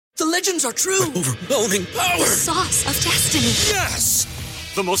The legends are true. Overwhelming power! The sauce of destiny. Yes!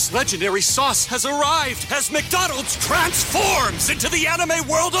 The most legendary sauce has arrived as McDonald's transforms into the anime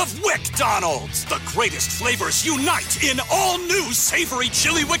world of WickDonald's. The greatest flavors unite in all new savory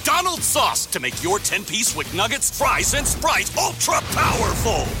chili McDonald's sauce to make your 10-piece Wick Nuggets, fries, and Sprite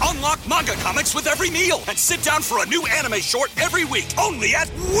ultra-powerful. Unlock manga comics with every meal and sit down for a new anime short every week only at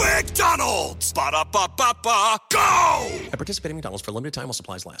WickDonald's. Ba-da-ba-ba-ba, go! At participating McDonald's for a limited time while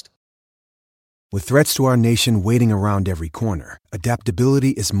supplies last. With threats to our nation waiting around every corner,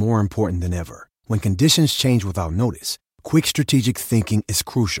 adaptability is more important than ever. When conditions change without notice, quick strategic thinking is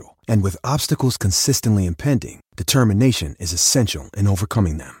crucial. And with obstacles consistently impending, determination is essential in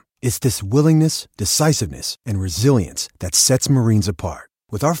overcoming them. It's this willingness, decisiveness, and resilience that sets Marines apart.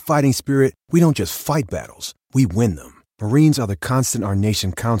 With our fighting spirit, we don't just fight battles, we win them. Marines are the constant our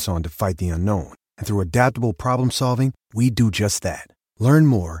nation counts on to fight the unknown. And through adaptable problem solving, we do just that. Learn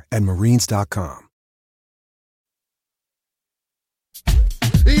more at marines.com.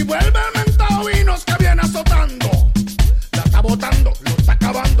 Y vuelve el mentado Vinos que viene azotando. La está botando, lo está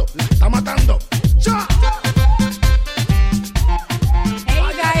acabando, la está matando. ¡Cha!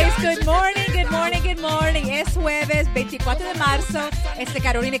 Hey guys, good morning, good morning, good morning. Es jueves 24 de marzo. It's the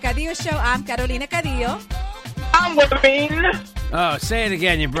Carolina Cadillo Show. I'm Carolina Cadillo. I'm Webin. Oh, say it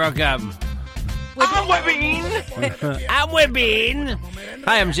again. You broke up. I'm Webin. I'm Webin.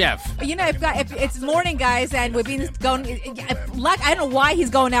 Hi, I'm Jeff. You know, if it's morning, guys, and we've been going, I don't know why he's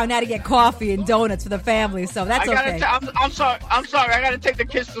going out now to get coffee and donuts for the family, so that's okay. I'm sorry. I got to take the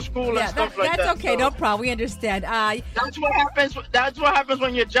kids to school and stuff like that. That's okay. So. No problem. We understand. That's what happens. That's what happens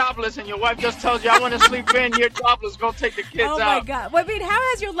when you're jobless and your wife just tells you, "I want to sleep in." You're jobless. Go take the kids out. Oh my God. Well, I mean, how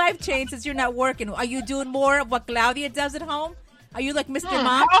has your life changed since you're not working? Are you doing more of what Claudia does at home? Are you like Mr.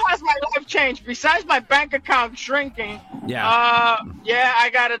 Mom? How has my life changed? Besides my bank account shrinking, I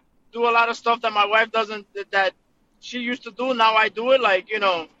gotta do a lot of stuff that my wife doesn't, that she used to do. Now I do it, like,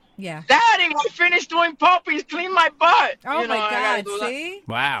 Yeah. Daddy, I finished doing puppies. Clean my butt. Oh my God, see?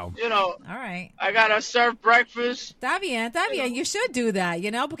 Wow. All right. I gotta serve breakfast. Está bien. You should do that,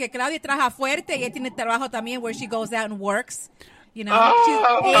 porque Claudia trabaja fuerte y ella tiene trabajo también where she goes out and works.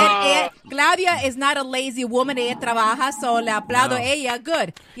 Claudia is not a lazy woman. Ella trabaja, so le aplaudo a ella.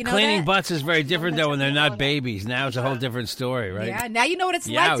 Good. Cleaning butts is very different, though, when they're not babies. Now it's a whole different story, right? Yeah, now you know what it's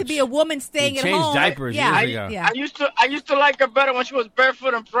like to be a woman staying at home. Changed diapers years ago. Yeah. I used to like her better when she was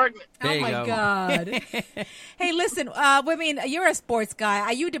barefoot and pregnant. Oh, my God. Hey, listen, you're a sports guy.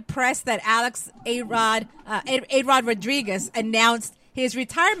 Are you depressed that Alex A-Rod Rodriguez announced his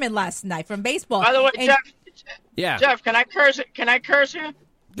retirement last night from baseball? By the way, Yeah. Jeff, can I curse? Can I curse here?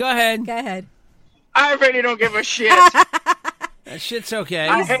 Go ahead. I really don't give a shit. That shit's okay.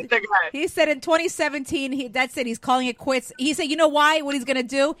 I hate the guy. He said in 2017, that's it. He's calling it quits. He said, you know why? What he's going to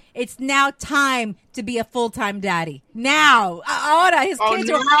do? It's now time to be a full-time daddy. Now. Ahora, his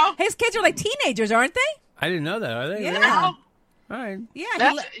kids are like teenagers, aren't they? I didn't know that. Are they? Yeah. Really? All right.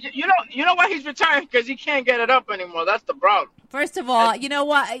 Yeah. You know why he's retiring? Because he can't get it up anymore. That's the problem. First of all, you know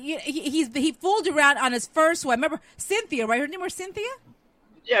what? He fooled around on his first one. Remember Cynthia, right? Her name was Cynthia?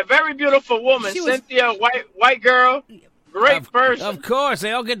 Yeah, very beautiful woman. Cynthia, white girl, great person. Of course.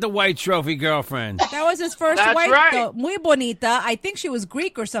 They all get the white trophy girlfriend. That was his first That's wife, right. though. Muy bonita. I think she was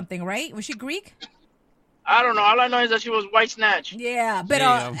Greek or something, right? Was she Greek? I don't know. All I know is that she was white snatch. Yeah, but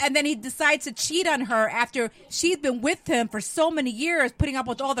and then he decides to cheat on her after she's been with him for so many years, putting up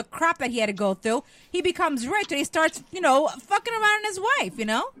with all the crap that he had to go through. He becomes rich and he starts, fucking around his wife,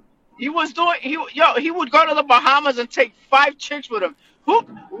 He was doing. He would go to the Bahamas and take 5 chicks with him.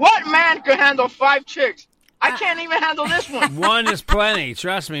 What man could handle 5 chicks? I can't even handle this one. One is plenty.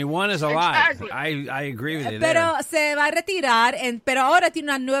 Trust me, one is a lot. Exactly. I agree with you Pero there. se va a retirar, pero ahora tiene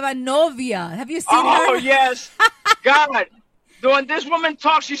una nueva novia. Have you seen her? Oh, yes. God. When this woman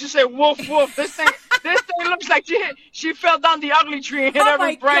talks, she should say, woof, woof. This thing looks like she fell down the ugly tree and hit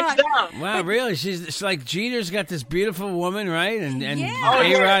every branch down. Wow, really? She's like Jeter's got this beautiful woman, right? And Yeah.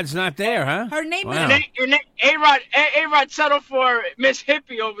 A-Rod's not there, huh? Her name Wow. is... A-Rod settled for Miss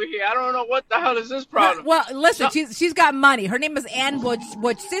Hippie over here. I don't know what the hell is this problem. Well, listen, she's got money. Her name is Ann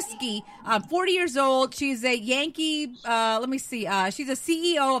Wojcicki, 40 years old. She's a Yankee, let me see. She's a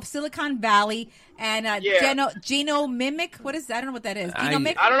CEO of Silicon Valley. And Genomic, what is that? I don't know what that is.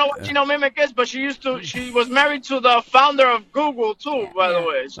 Genomic? I don't know what Genomic is, but she was married to the founder of Google too, by the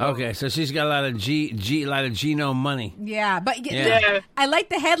way. So. Okay, so she's got a lot of genome money. Yeah, but Yeah. I like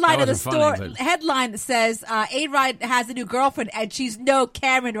the headline of the wasn't story. funny, but- Headline that says A-Rod has a new girlfriend, and she's no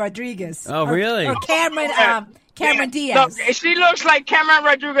Cameron Rodriguez. Oh, really? Or Cameron. Cameron Diaz. No, she looks like Cameron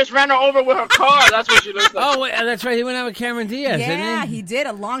Rodriguez ran her over with her car. That's what she looks like. Oh, wait, that's right. He went out with Cameron Diaz, Yeah, didn't he? he did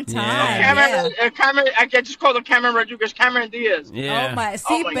a long time. Yeah. Cameron, I just call her Cameron Rodriguez, Cameron Diaz. Yeah. Oh my,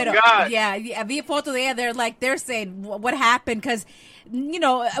 God. Yeah, vi foto de ella. They're saying what happened because,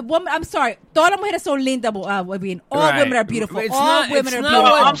 I'm sorry. Todas las mujeres son lindas, Webin. All Right. women are beautiful. It's All not- women it's are not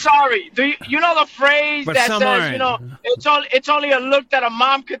beautiful. No, I'm sorry. Do you know the phrase But that some says, aren't. it's only a look that a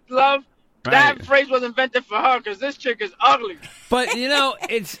mom could love? That Right. phrase was invented for her because this chick is ugly. But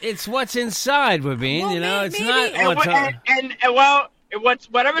it's what's inside, Webin. Well, It's maybe- not what's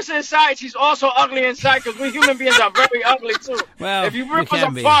Whatever's inside, she's also ugly inside because we human beings are very ugly too. Well, if you we rip us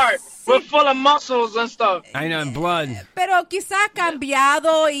can be. apart, we're full of muscles and stuff. I know, in blood. Pero quizá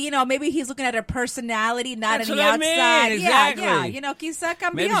cambiado, maybe he's looking at her personality, not That's on the what I mean, outside. exactly. Yeah, quizá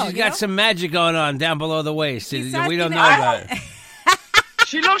cambió. Maybe she's got some magic going on down below the waist. Quizás We don't tiene know about algo. it.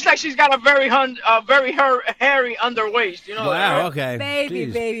 She looks like she's got a very hairy underwaist. You know. Wow, okay. Baby,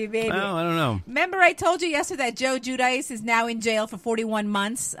 Jeez. baby. Well, I don't know. Remember I told you yesterday that Joe Giudice is now in jail for 41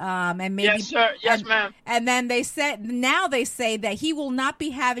 months. And maybe, Yes, sir. Yes, ma'am. And then they say that he will not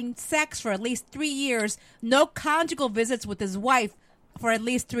be having sex for at least 3 years, no conjugal visits with his wife for at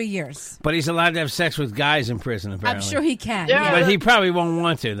least 3 years. But he's allowed to have sex with guys in prison, apparently. I'm sure he can. Yeah. But he probably won't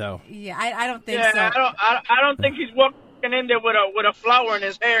want to, though. Yeah, I don't think Yeah, so. I don't think he's walking in there with a flower in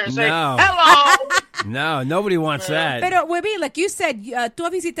his hair and saying, No. "Hello." No, nobody wants that. Pero, Webby, like you said, tú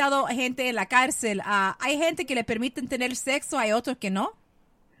has visitado gente en la cárcel. ¿Hay gente que le permiten tener sexo? ¿Hay otros que no?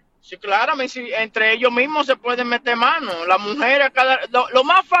 Sí, claro, entre ellos mismos se pueden meter mano. La mujer, lo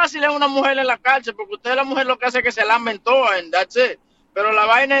más fácil es una mujer en la cárcel, porque usted la mujer lo que hace es que se lamben todas, and that's it. Pero la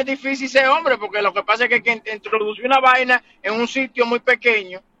vaina es difícil ser hombre, porque lo que pasa es que introduce una vaina en un sitio muy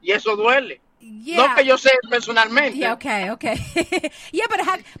pequeño y eso duele. Yeah. No que yo sé personalmente. Yeah, okay. Yeah,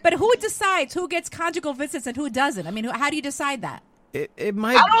 but who decides who gets conjugal visits and who doesn't? I mean, how do you decide that? It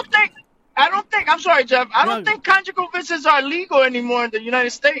might. I don't think. I'm sorry, Jeff. I don't No. think conjugal visits are legal anymore in the United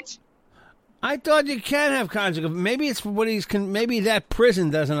States. I thought you can have conjugal. Maybe it's what maybe that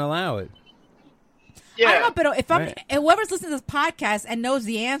prison doesn't allow it. Yeah. I don't know, but if Right. whoever's listening to this podcast and knows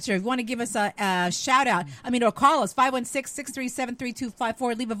the answer, if you want to give us a shout out, or call us,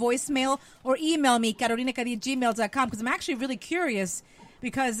 516-637-3254, leave a voicemail, or email me, carolinacadillo@gmail.com, because I'm actually really curious,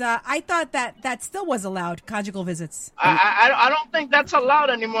 because I thought that still was allowed, conjugal visits. I don't think that's allowed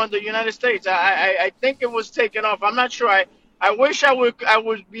anymore in the United States. I think it was taken off. I'm not sure. I wish I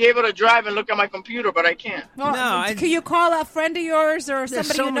would be able to drive and look at my computer, but I can't. Well, No, can you call a friend of yours or There's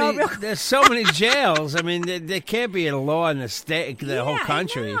somebody so you know? many. real quick? There's so many jails. I mean, there can't be a law in the state, the whole Yeah, I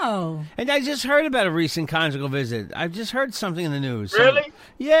country. know. And I just heard about a recent conjugal visit. I just heard something in the news. Really?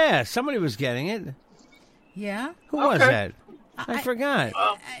 Yeah, somebody was getting it. Yeah. Who was Okay. that? I forgot.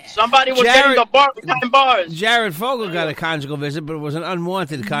 Somebody was Jared- getting the bar behind bars. Jared Fogle got a conjugal visit, but it was an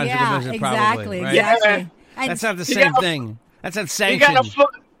unwanted conjugal Yeah, visit, exactly, probably. Right? exactly. And That's not the He same got a- thing. That's not He got sanctioned.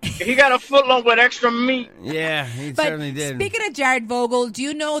 he got a foot long with extra meat. Yeah, he But certainly did. speaking of Jared Vogel, do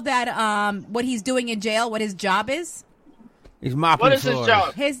you know that what he's doing in jail, what his job is? He's mopping What is his floors.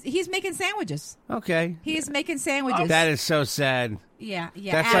 job? He's making sandwiches. Okay. He's making sandwiches. That is so sad. yeah.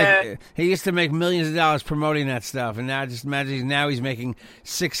 That's And- like he used to make millions of dollars promoting that stuff, and now just imagine he's making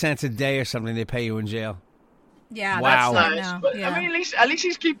 6 cents a day or something. They pay you in jail. yeah, Wow. that's Nice. I know. But Yeah. I mean, at least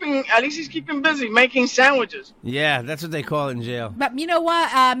he's keeping busy making sandwiches. Yeah, that's what they call it in jail. But you know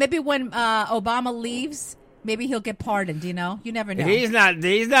what? Maybe when Obama leaves, maybe he'll get pardoned. You know, you never know. He's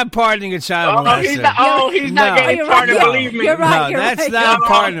not pardoning a child Oh, molester. he's No. not getting You're pardoned. right. Believe me. You're right. No, that's right. not No.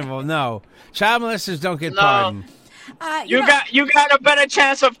 pardonable. No, child molesters don't get No. pardoned. You got a better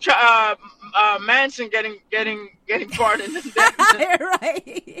chance of Manson getting pardoned. than that.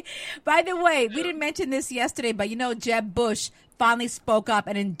 Right. By the way, we didn't mention this yesterday, but Jeb Bush finally spoke up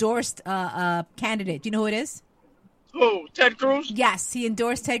and endorsed a candidate. Do you know who it is? Who? Ted Cruz? Yes, he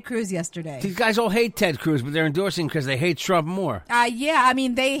endorsed Ted Cruz yesterday. These guys all hate Ted Cruz, but they're endorsing because they hate Trump more. Yeah, I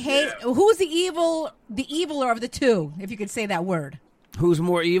mean they hate. Who's the eviler of the two? If you could say that word. Who's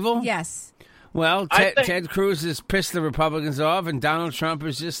more evil? Yes. Well, I think- Ted Cruz has pissed the Republicans off, and Donald Trump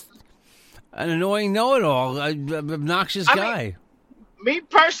is just an annoying know-it-all, obnoxious guy. Me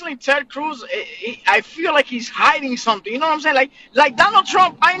personally, Ted Cruz, I feel like he's hiding something. You know what I'm saying? Like Donald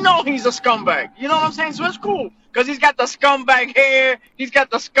Trump, I know he's a scumbag. You know what I'm saying? So it's cool because he's got the scumbag hair, he's got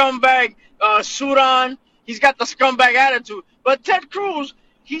the scumbag suit on, he's got the scumbag attitude. But Ted Cruz,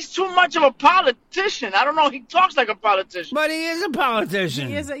 he's too much of a politician. I don't know. He talks like a politician. But he is a politician.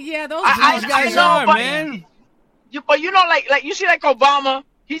 He is those These guys know, are, but- man. But like you see, like Obama,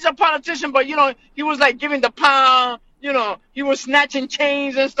 he's a politician, but he was like giving the pound, You know, he was snatching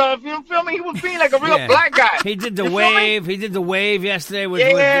chains and stuff. You feel me? He was being like a real black guy. He did the You feel wave. me? He did the wave yesterday with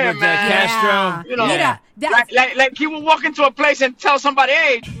man. Castro. You know, Yeah. like he would walk into a place and tell somebody,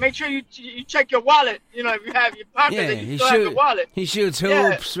 "Hey, make sure you check your wallet. You know, if you have your pocket, Yeah, that you still have your wallet." He shoots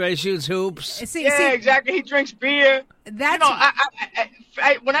hoops, right? He shoots hoops. See, Exactly. He drinks beer. That's You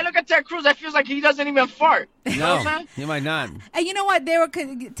know, when I look at Ted Cruz, I feel like he doesn't even fart. You know what I'm No, saying? he might not. And you know what?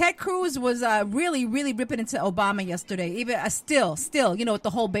 Ted Cruz was really, really ripping into Obama yesterday. Even still, you know, with the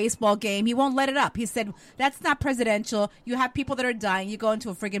whole baseball game, he won't let it up. He said that's not presidential. You have people that are dying. You go into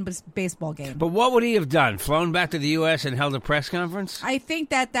a friggin' baseball game. But what would he have done? Flown back to the U.S. and held a press conference? I think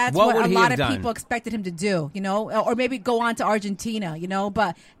that's What what would a he lot have of done? people expected him to do. You know, or maybe go on to Argentina. You know,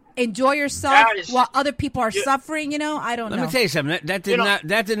 but enjoy yourself while other people are suffering. You know, I don't know. Let me tell you something. That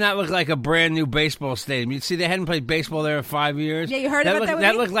did not look like a brand new baseball stadium. You see, they hadn't played baseball there in 5 years. Yeah, you heard about that?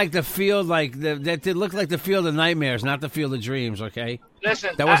 That looked like the field, that did look like the field of nightmares, not the field of dreams. Okay.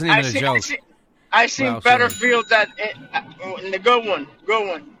 Listen, that wasn't even a joke. I seen better fields in the good one.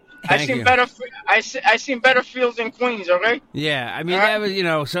 Thank you. I seen better fields in Queens. Okay. Yeah, I mean that was, you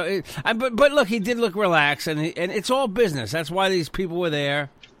know. So, but look, he did look relaxed, and it's all business. That's why these people were there.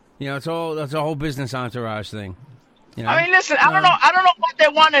 You know, that's a whole business entourage thing. You know? I mean, listen, I don't know what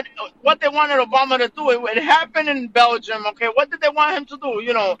they wanted Obama to do. It happened in Belgium. Okay, what did they want him to do?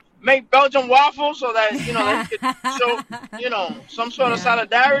 You know, make Belgian waffles so that you know they could show some sort of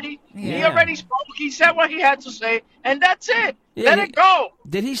solidarity. Yeah. He already spoke. He said what he had to say, and that's it. Yeah, Let it go.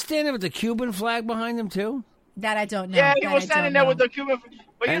 Did he stand there with the Cuban flag behind him too? That I don't know. Yeah, he That was I standing don't there know. with the Cuban.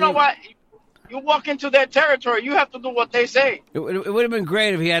 But you And know he- what? You walk into their territory, you have to do what they say. It would have been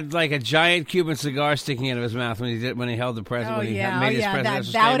great if he had like a giant Cuban cigar sticking out of his mouth when he held the president. Oh when he yeah, made his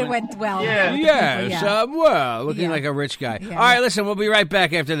presidential that would statement. have went well. Yeah. with the Yes, people, well, looking Yeah. like a rich guy. Yeah. All right, listen, we'll be right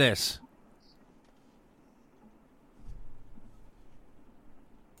back after this.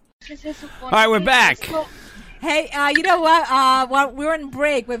 All right, we're back. Hey, you know what? While we were on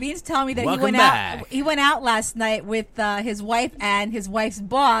break, Ravin's telling me that Welcome back. he went out last night with his wife and his wife's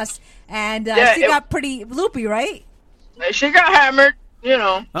boss, and Yeah, she got pretty loopy, right? She got hammered, you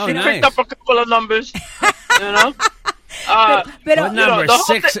know. Oh, She nice. picked up a couple of numbers, you know. But, What number? the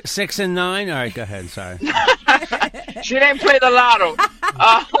whole 6 and 9? All right, go ahead. Sorry. She didn't play the lotto.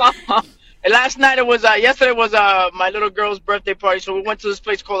 Yesterday was my little girl's birthday party, so we went to this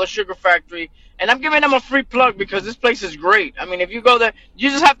place called the Sugar Factory, and I'm giving them a free plug because this place is great. I mean, if you go there, you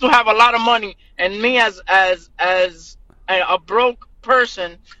just have to have a lot of money, and me as a broke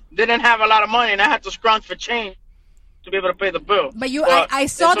person didn't have a lot of money, and I had to scrounge for change to be able to pay the bill. But I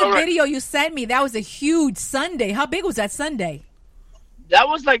it's saw the all right. video you sent me. That was a huge Sunday. How big was that Sunday? That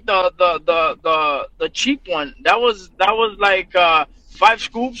was like the cheap one. That was like 5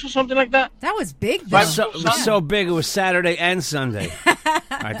 scoops or something like that. That was big, though. It was so big, it was Saturday and Sunday. All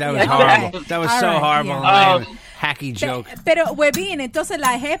right, that was Yeah, horrible. okay. That was All so right, horrible. yeah. Lame, hacky joke. Pero, Webin, entonces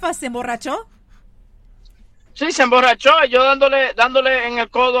la jefa se emborrachó. Sí, se emborrachó. Yo dándole en el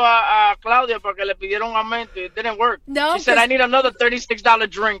codo a Claudia porque le pidieron aumento. It didn't work. No, She said, I need another $36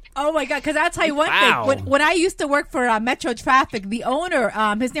 drink. Oh my God! Because I'll tell you one Wow. thing. When I used to work for Metro Traffic, the owner,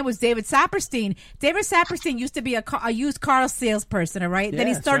 his name was David Saperstein. David Saperstein used to be a used car salesperson, all right? Then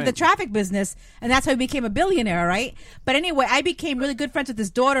he Yeah, started that's the traffic business, and that's how he became a billionaire, all right? But anyway, I became really good friends with his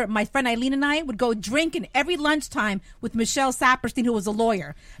daughter. My friend Eileen and I would go drinking every lunchtime with Michelle Saperstein, who was a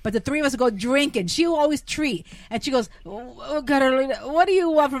lawyer. But the three of us would go drinking. She would always treat, and she goes, "Oh God, Arlene, what do you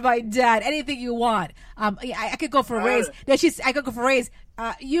want from my dad? Anything you want." I could go for a raise. Then I could go for a raise.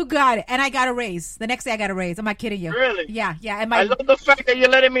 You got it, and I got a raise. The next day, I got a raise. I'm not kidding you. Really? Yeah. And I love the fact that you're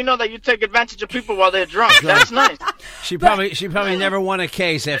letting me know that you take advantage of people while they're drunk. That's nice. She probably never won a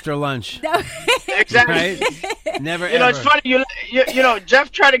case after lunch. Exactly. Right? Never You know, ever. it's funny. You know,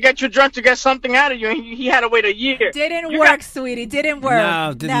 Jeff tried to get you drunk to get something out of you, and he had to wait a year. Didn't You work, got- sweetie. Didn't work. No,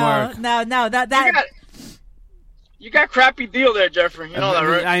 it didn't work. No. That You got crappy deal there, Jeffrey. You know that,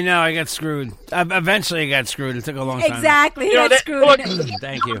 right? I know. I got screwed. Eventually, I got screwed. It took a long time. exactly. You know, That's they- screwed. look,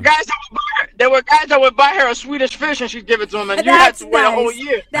 Thank you. There were guys that would buy her a Swedish fish and she'd give it to him, and you had That's to wait a whole nice.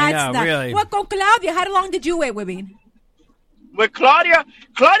 year. That's I know, nice. really. Well, con Claudia, how long did you wait, Webin? With Claudia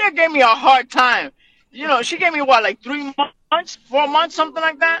gave me a hard time. You know, she gave me what, like 3 months, 4 months, something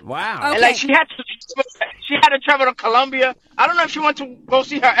like that. Wow. Okay. And like she had to travel to Colombia. I don't know if she went to go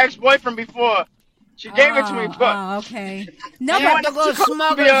see her ex-boyfriend before. She gave it to me, but Okay. No, You but wanna go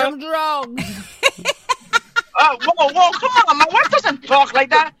smoking some drugs. whoa, come on, my wife doesn't talk like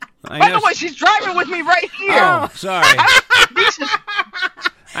that. I By know the way, she's driving with me right here. Oh, sorry. Jesus.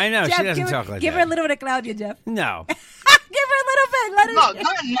 I know. Jeff, She doesn't give talk like give that. her a little bit of Claudia, Jeff. No. Give her a a little bit. Let it. No,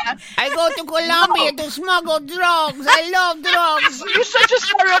 not. I go to Colombia to smuggle drugs. I love drugs. You're such a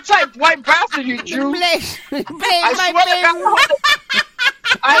stereotype white bastard, you Jew. I swear to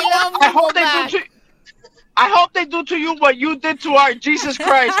God, I hope they do to you what you did to our Jesus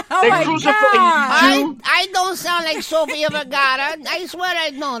Christ. Oh They my crucified God. you. I don't sound like Sofia Vergara. I swear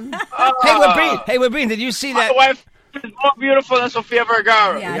I don't. Hey, Webin, did you see My that? wife is more beautiful than Sofia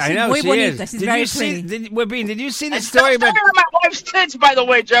Vergara. Yeah, I she's know muy she bonita. is. She's Did very you see? pretty. Webin, did you see the And story stop about? staring at my wife's tits, by the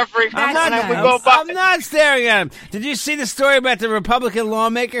way, Jeffrey. I'm not, And we go by. I'm not staring at him. Did you see the story about the Republican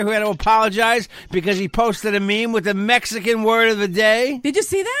lawmaker who had to apologize because he posted a meme with the Mexican word of the day? Did you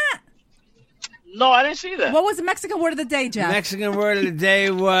see that? No, I didn't see that. What was the Mexican word of the day, Jeff? Mexican word of the day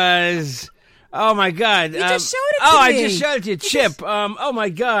was. Oh my God! You just showed it to I me. just showed it to you, Chip. Oh my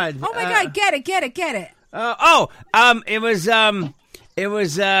God! Oh my God! Get it! It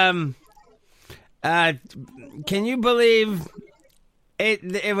was. Can you believe it?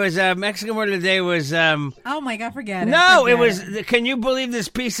 It was Mexican word of the day was. Oh my God! Forget it. No, it Forget was. Can you believe this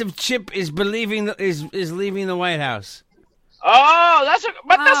piece of chip is leaving the White House? Oh, that's a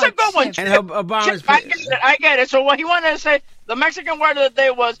good one. Chip. And Obama's. I get it. So what he wanted to say, the Mexican word of the day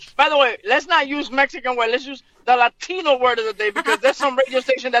was, by the way, let's not use Mexican word. Let's use the Latino word of the day because there's some radio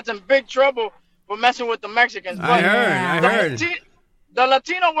station that's in big trouble for messing with the Mexicans. I But heard. The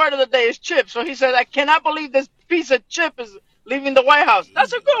Latino word of the day is chip. So he said, I cannot believe this piece of chip is leaving the White House.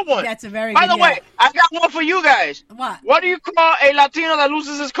 That's a good one. That's a very By good the way, yeah. I got one for you guys. What? What do you call a Latino that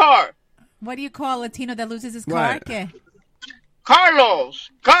loses his car? What do you call a Latino that loses his car? What? ¿Qué? Carlos.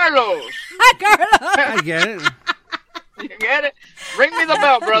 Carlos. I get it. You get it? Ring me the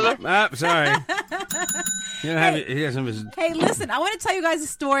bell, brother. Sorry. He doesn't have his. Hey, listen, I want to tell you guys a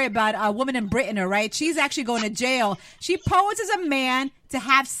story about a woman in Britain, all right? She's actually going to jail. She posed as a man to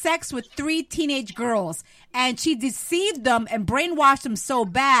have sex with 3 teenage girls, and she deceived them and brainwashed them so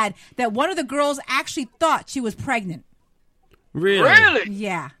bad that one of the girls actually thought she was pregnant. Really?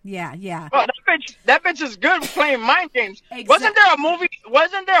 Yeah. Well, that bitch is good playing mind games. Exactly. Wasn't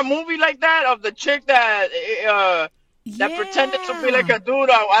there a movie like that of the chick that pretended to be like a dude?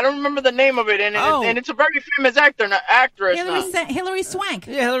 I don't remember the name of it, and it's a very famous actress. Hilary Swank.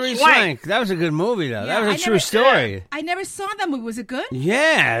 Yeah, Hilary Swank. That was a good movie, though. Yeah, that was a true story. I never saw that movie. Was it good?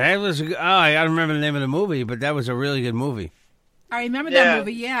 Yeah, that was. I don't remember the name of the movie, but that was a really good movie. I remember that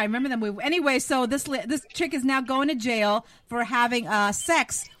movie. Yeah, I remember that movie. Anyway, so this chick is now going to jail for having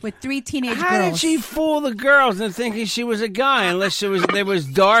sex with 3 teenage girls. How did she fool the girls into thinking she was a guy? Unless they was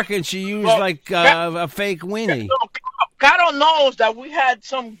dark and she used a fake weenie. God knows that we had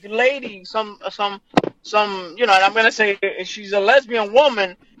some lady, some and I'm gonna say she's a lesbian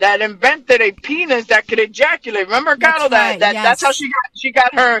woman that invented a penis that could ejaculate. Remember, Caro, that's how she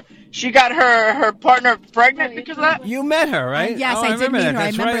got her partner pregnant because of that. You met her, right? Yes, I did meet her.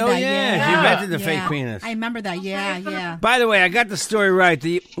 That's I remember right. that. Oh, yeah. She invented the fake penis. I remember that. Yeah. By the way, I got the story right.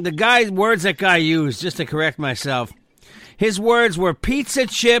 The words that guy used, just to correct myself, his words were pizza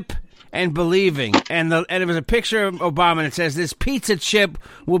chip and believing, and it was a picture of Obama, and it says this pizza chip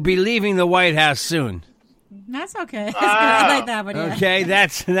will be leaving the White House soon. That's okay. That's good. I like that one. Yeah. Okay,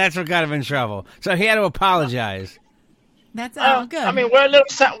 that's what got him in trouble. So he had to apologize. That's good. I mean, we're a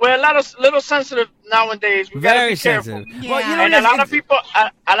little sensitive nowadays. We gotta Very be careful. sensitive. Yeah. Well, And a lot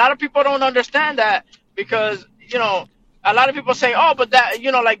of people don't understand that because a lot of people say, oh, but that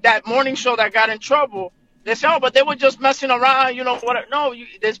like that morning show that got in trouble. They say, oh, but they were just messing around, what? No,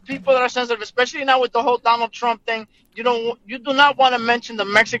 there's people that are sensitive, especially now with the whole Donald Trump thing. You do not want to mention the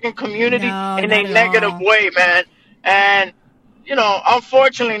Mexican community in a negative way, man. And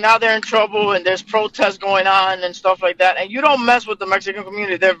unfortunately, now they're in trouble and there's protests going on and stuff like that. And you don't mess with the Mexican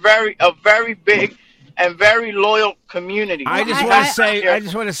community. They're a very big and very loyal community. I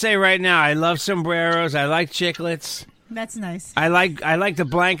just want to say right now, I love sombreros. I like chiclets. That's nice. I like the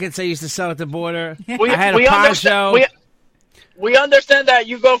blankets I used to sell at the border. We had a poncho. We understand that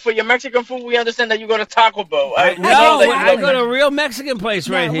you go for your Mexican food. We understand that you go to Taco Bell. I go to a real Mexican place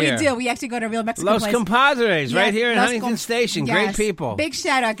right here. We do. We actually go to a real Mexican place. Los Compadres, right here in Huntington Station. Yes. Great people. Big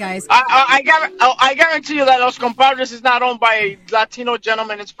shout out, guys. I guarantee you that Los Compadres is not owned by a Latino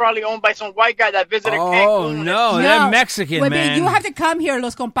gentleman. It's probably owned by some white guy that visited Cancun. Oh, no. They're Mexican, man. You have to come here,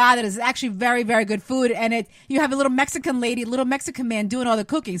 Los Compadres. It's actually very, very good food. And you have a little Mexican lady, little Mexican man doing all the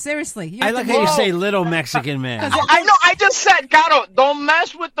cooking. Seriously. I like how you say little Mexican man. I know. I just said, Caro, don't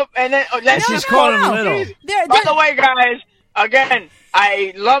mess with the. And then she's calling him little. By the way, guys, again,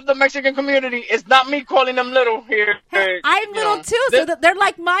 I love the Mexican community. It's not me calling them little here. I'm little too, so they're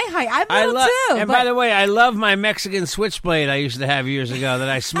like my height. I'm little too. And by the way, I love my Mexican switchblade I used to have years ago that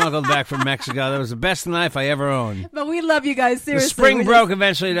I smuggled back from Mexico. That was the best knife I ever owned. But we love you guys, seriously. The spring broke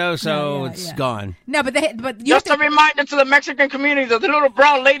eventually, though, so it's gone. No, but just a reminder to the Mexican community that the little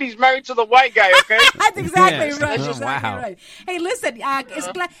brown lady's married to the white guy, okay? That's exactly right. Oh, That's exactly wow. right. Hey, listen,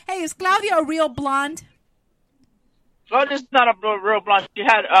 is Claudia a real blonde? Claudia's not a real blonde.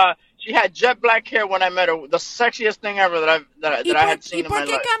 She had jet black hair when I met her. The sexiest thing ever that I had seen in my life.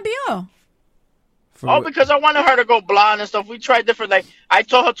 ¿Y por qué cambió? Oh, because I wanted her to go blonde and stuff. We tried different. Like I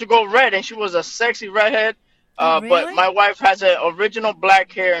told her to go red, and she was a sexy redhead. Really? But my wife has an original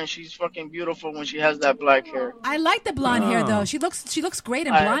black hair, and she's fucking beautiful when she has that black hair. I like the blonde hair though. She looks great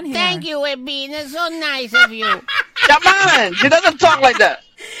in blonde hair. Thank you, Ebin. It's so nice of you. Come on, she doesn't talk like that.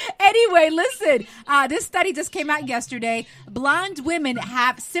 Anyway, listen, this study just came out yesterday. Blonde women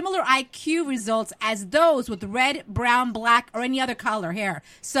have similar IQ results as those with red, brown, black, or any other color hair.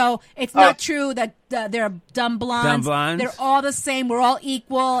 So it's not true that they're dumb blondes. Dumb blondes? They're all the same. We're all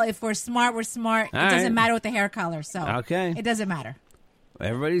equal. If we're smart, we're smart. All It doesn't right. matter with the hair color. So it doesn't matter.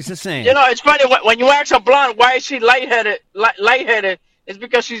 Everybody's the same. You know, it's funny when you ask a blonde why is she lightheaded. It's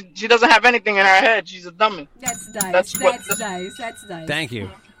because she doesn't have anything in her head. She's a dummy. That's nice. That's nice. Thank you.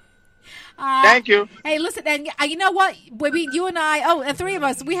 Thank you. Hey, listen, and you know what? You and I, the three of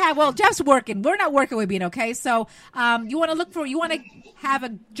us, Jeff's working. We're not working with Bean, okay? So you want to have a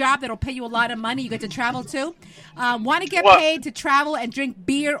job that'll pay you a lot of money. You get to travel too. Want to get paid to travel and drink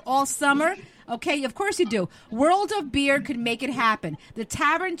beer all summer? Okay, of course you do. World of Beer could make it happen. The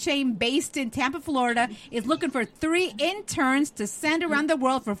tavern chain based in Tampa, Florida, is looking for 3 interns to send around the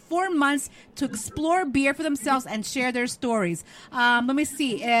world for 4 months to explore beer for themselves and share their stories. Let me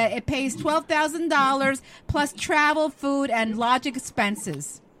see. It pays $12,000 plus travel, food, and lodging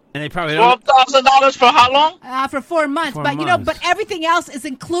expenses. And they probably don't. $12,000 for how long? For 4 months. 4 But months. but everything else is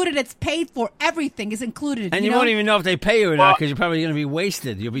included. It's paid for. Everything is included. And you won't even know if they pay you or not because you're probably going to be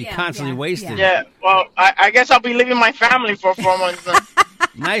wasted. You'll be constantly wasted. Yeah, well, I guess I'll be leaving my family for 4 months then.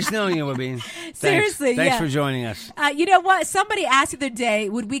 Nice knowing you, Wabine. Seriously, Thanks for joining us. You know what? Somebody asked the other day,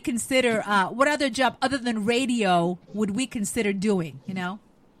 would we consider, what other job other than radio would we consider doing, you know?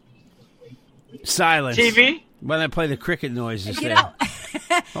 Silence. TV? When I play the cricket noises there.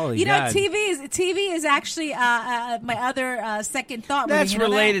 Holy God. TV is actually my other second thought. That's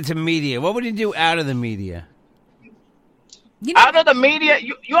related to media. What would you do out of the media? Out of the media?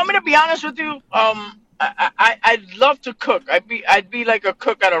 You want me to be honest with you? I'd love to cook. I'd be like a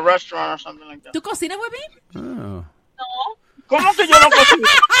cook at a restaurant or something like that. ¿Tú cocinas, Webby? Oh. ¿Cómo que yo no cocino?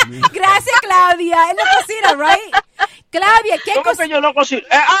 Gracias, Claudia. Él no cocina, right? Claudia, ¿qué ¿Cómo que yo no cocino?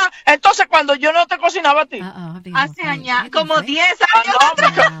 Entonces cuando yo no te cocinaba a ti. Hace años, como 10 años.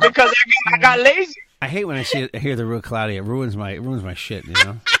 No, because I got lazy. I hate when I hear the real Claudia. It ruins my shit, you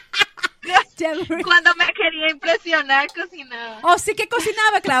know? Cuando me quería impresionar, cocinaba. Oh, sí, ¿qué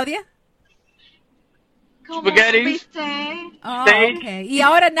cocinaba, Claudia? Spaghetti. Oh, okay. Y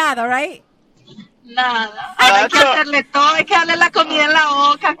ahora nada, right? Nada. Hay que hacerle todo, hay que darle la comida en la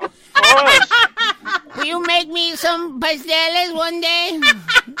boca. Will you make me some pasteles one day?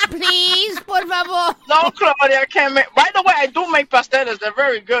 Please, por favor. No, Claudia, I can't make. By the way, I do make pasteles. They're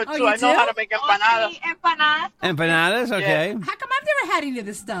very good, too. I know how to make empanadas. Empanadas. Empanadas, okay. How come I've never had any of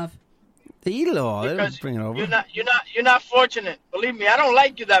this stuff? They eat it all. They Because bring it over. You're not fortunate. Believe me, I don't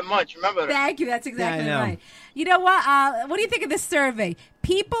like you that much. Remember that. Thank you. That's exactly Yeah, I know. right. You know what? What do you think of this survey?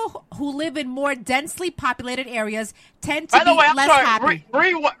 People who live in more densely populated areas tend to By the be way, I'm less sorry. happy.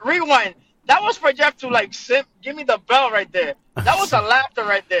 Rewind. That was for Jeff to give me the bell right there. That was a laughter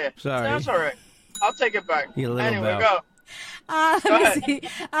right there. Sorry. That's all right. I'll take it back. You little Anyway, bell. go. Let me see.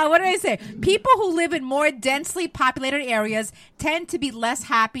 What did I say? People who live in more densely populated areas tend to be less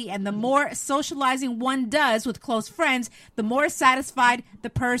happy, and the more socializing one does with close friends, the more satisfied the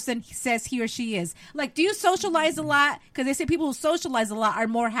person says he or she is. Like, do you socialize a lot? Because they say people who socialize a lot are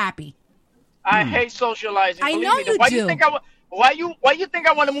more happy. I hate socializing. I Believe know me. you Why do. You think why you think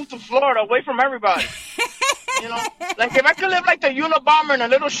I want to move to Florida away from everybody? You know, like if I could live like the Unabomber in a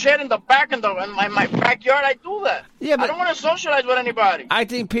little shed in the back in my backyard, I'd do that. Yeah, but I don't want to socialize with anybody. I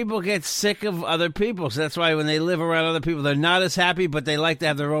think people get sick of other people, so that's why when they live around other people, they're not as happy, but they like to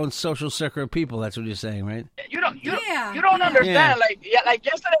have their own social circle of people. That's what you're saying, right? You don't understand. Yeah.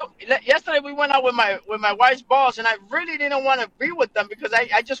 Like yesterday we went out with my wife's boss, and I really didn't want to be with them because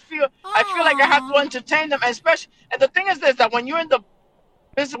I just feel like I have to entertain them, and the thing is this, that when you're in the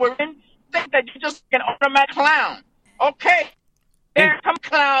business we're in, think that you're just an automatic clown. Okay. Here, come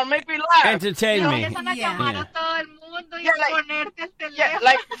clown, make me laugh. Entertain me.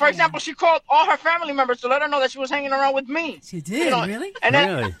 Like for example, she called all her family members to let her know that she was hanging around with me. She did, really? And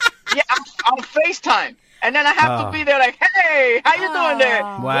then, Really? Yeah, on FaceTime. And then I have to be there like, hey, how you doing there?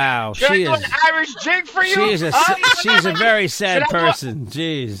 Wow, Should I do an Irish jig for you? She's a very sad person.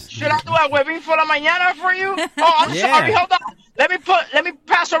 Jeez. Should I do a huevín por la mañana for you? Oh, I'm sorry. Hold on. Let me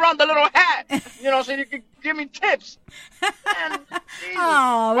pass around the little hat, so you can give me tips. Man, but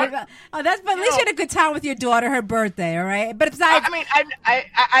at least you had a good time with your daughter, her birthday, all right? But besides,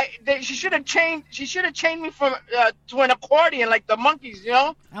 she should have changed. She should have changed me from to an accordion like the monkeys,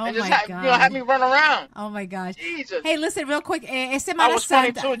 Oh and just God. have me run around. Oh my gosh! Jesus. Hey, listen, real quick. Es I Semana was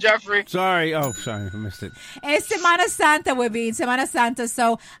funny Santa. too, Jeffrey. Sorry. Oh, sorry. I missed it. Es Semana Santa, Webin. Semana Santa.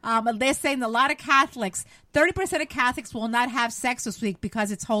 So they're saying a lot of Catholics, 30% of Catholics will not have sex this week because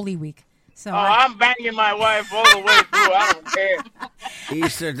it's Holy Week. So I'm banging my wife all the way through. I don't care.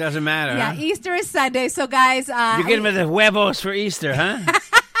 Easter doesn't matter. Yeah, huh? Easter is Sunday. So guys, You're getting me the huevos for Easter, huh?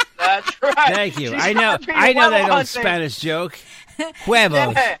 That's right. Thank you. I know that old Spanish joke.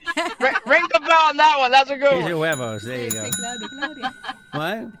 Huevos. Yeah. Ring the bell on that one. That's a good Here's your one. huevos. There you go.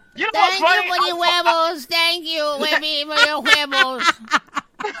 What? You know Thank what's funny? you for your huevos. Thank you, Webby, for your huevos.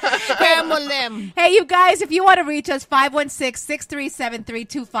 Scramble them. Hey, you guys, if you want to reach us,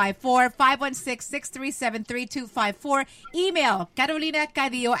 516-637-3254, 516-637-3254. Email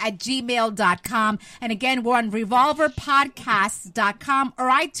carolinacadillo@gmail.com. And again, we're on revolverpodcasts.com or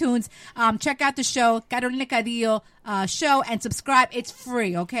iTunes. Check out the show, Carolina Cadillo Show, and subscribe. It's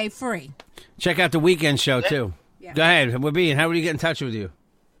free, okay? Free. Check out the weekend show, too. Yeah. Go ahead. Webin, how do we get in touch with you?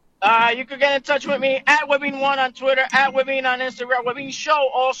 You can get in touch with me at Webin1 on Twitter, at Webin on Instagram, Webin Show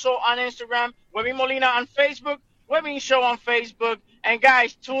also on Instagram, Webin Molina on Facebook, Webin Show on Facebook. And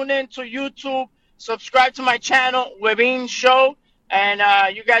guys, tune in to YouTube, subscribe to my channel, Webin Show, and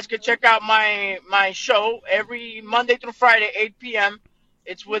you guys can check out my show every Monday through Friday, 8 p.m.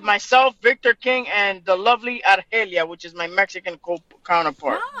 It's with myself, Victor King, and the lovely Argelia, which is my Mexican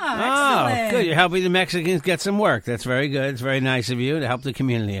counterpart. Oh, excellent. Good. You're helping the Mexicans get some work. That's very good. It's very nice of you to help the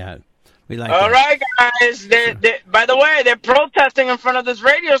community out. We like All that. right, guys. By the way, they're protesting in front of this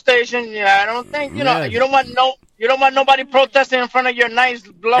radio station. Yeah, I don't think you don't want nobody protesting in front of your nice,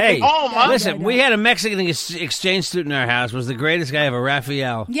 lovely home, huh? Listen, we had a Mexican exchange student in our house. Was the greatest guy ever,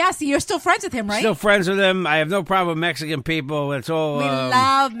 Raphael. Yeah, so you're still friends with him, right? Still friends with him. I have no problem with Mexican people. It's all we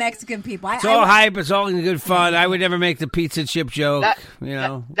love Mexican people. It's all hype. It's all in good fun. I would never make the pizza chip joke.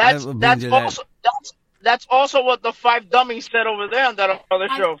 That's also what the 5 dummies said over there on that other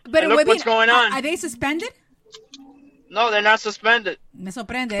show. But look what's going on. Are they suspended? No, they're not suspended. Me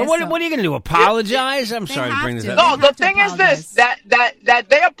sorprende. But what are you going to do? Apologize? I'm sorry to bring this up. No, the thing is this: that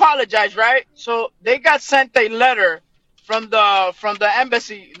they apologize, right? So they got sent a letter from the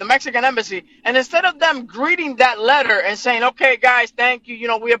embassy, the Mexican embassy, and instead of them greeting that letter and saying, "Okay, guys, thank you,"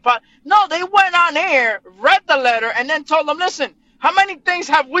 we apologize. No, they went on air, read the letter, and then told them, "Listen, how many things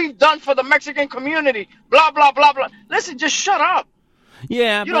have we done for the Mexican community? Blah blah blah blah. Listen, just shut up."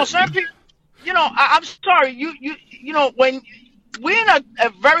 Yeah, some people. I'm sorry. When we're in a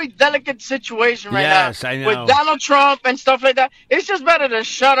very delicate situation right now I know. with Donald Trump and stuff like that, it's just better to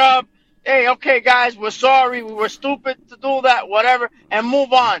shut up. Hey, okay, guys, we're sorry. We were stupid to do that, whatever, and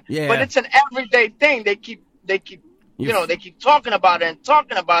move on. Yeah. But it's an everyday thing. They keep talking about it and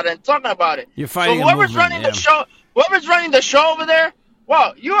talking about it and talking about it. You're fighting so whoever's running the show over there,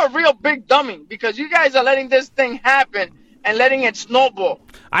 well, you're a real big dummy because you guys are letting this thing happen and letting it snowball.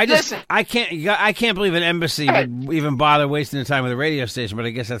 I can't believe an embassy would even bother wasting their time with a radio station, but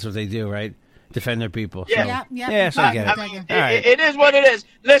I guess that's what they do, right? Defend their people. Yeah. So I get it. I mean, it is what it is.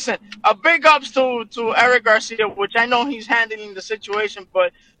 Listen, a big ups to Eric Garcia, which I know he's handling the situation,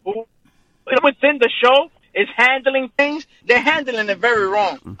 but who within the show is handling things, they're handling it very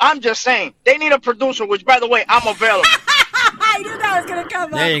wrong. I'm just saying, they need a producer, which, by the way, I'm available. I knew that was going to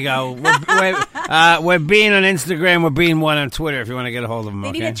come up. There you go. We're being on Instagram. We're being one on Twitter if you want to get a hold of them.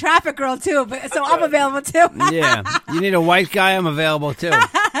 They need a traffic girl, too, so I'm available, too. Yeah. You need a white guy? I'm available, too.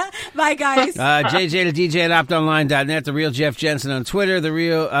 Bye, guys. JJ the DJ at optonline.net, The Real Jeff Jensen on Twitter, The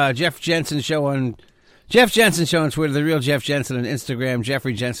Real Jeff Jensen Show on Twitter, The Real Jeff Jensen on Instagram,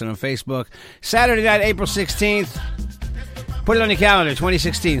 Jeffrey Jensen on Facebook. Saturday night, April 16th. Put it on your calendar,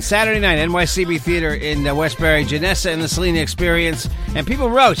 2016. Saturday night, NYCB Theater in Westbury. Janessa and the Selena Experience. And people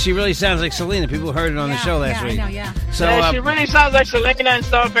wrote, she really sounds like Selena. People heard it on the show last week. I know, So, she really sounds like Selena and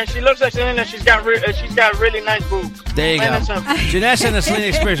stuff, and she looks like Selena. She's got really nice boobs. There you go. Janessa and the Selena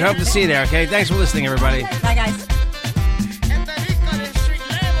Experience. I hope to see you there, okay? Thanks for listening, everybody. Bye, guys.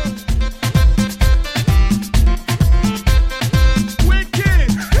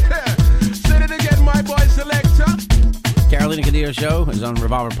 his own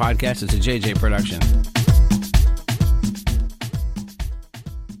Revolver podcast. It's a JJ production.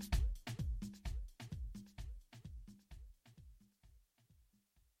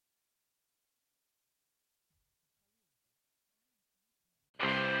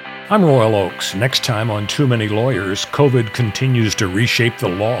 I'm Royal Oakes. Next time on Too Many Lawyers, COVID continues to reshape the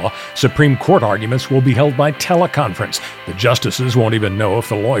law. Supreme Court arguments will be held by teleconference. The justices won't even know if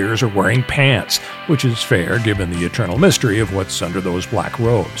the lawyers are wearing pants, which is fair given the eternal mystery of what's under those black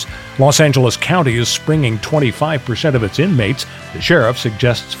robes. Los Angeles County is springing 25% of its inmates. The sheriff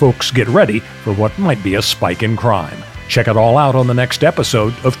suggests folks get ready for what might be a spike in crime. Check it all out on the next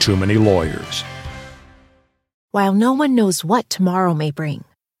episode of Too Many Lawyers. While no one knows what tomorrow may bring,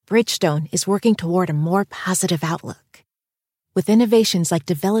 Bridgestone is working toward a more positive outlook. With innovations like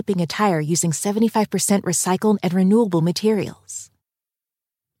developing a tire using 75% recycled and renewable materials.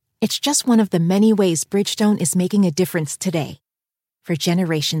 It's just one of the many ways Bridgestone is making a difference today, for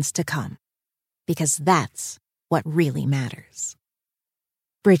generations to come. Because that's what really matters.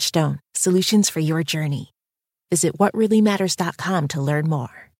 Bridgestone, solutions for your journey. Visit whatreallymatters.com to learn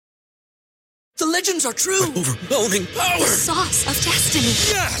more. The legends are true. Overwhelming power! The sauce of destiny.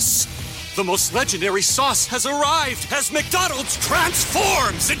 Yes! The most legendary sauce has arrived as McDonald's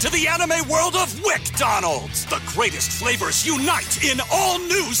transforms into the anime world of WickDonald's. The greatest flavors unite in all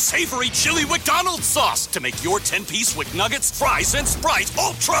new savory chili McDonald's sauce to make your 10-piece Wick Nuggets, fries, and Sprite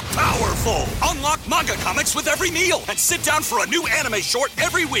ultra-powerful. Unlock manga comics with every meal and sit down for a new anime short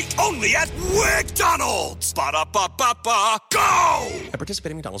every week only at WickDonald's. Ba-da-ba-ba-ba, go! At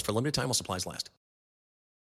participating McDonald's for a limited time while supplies last.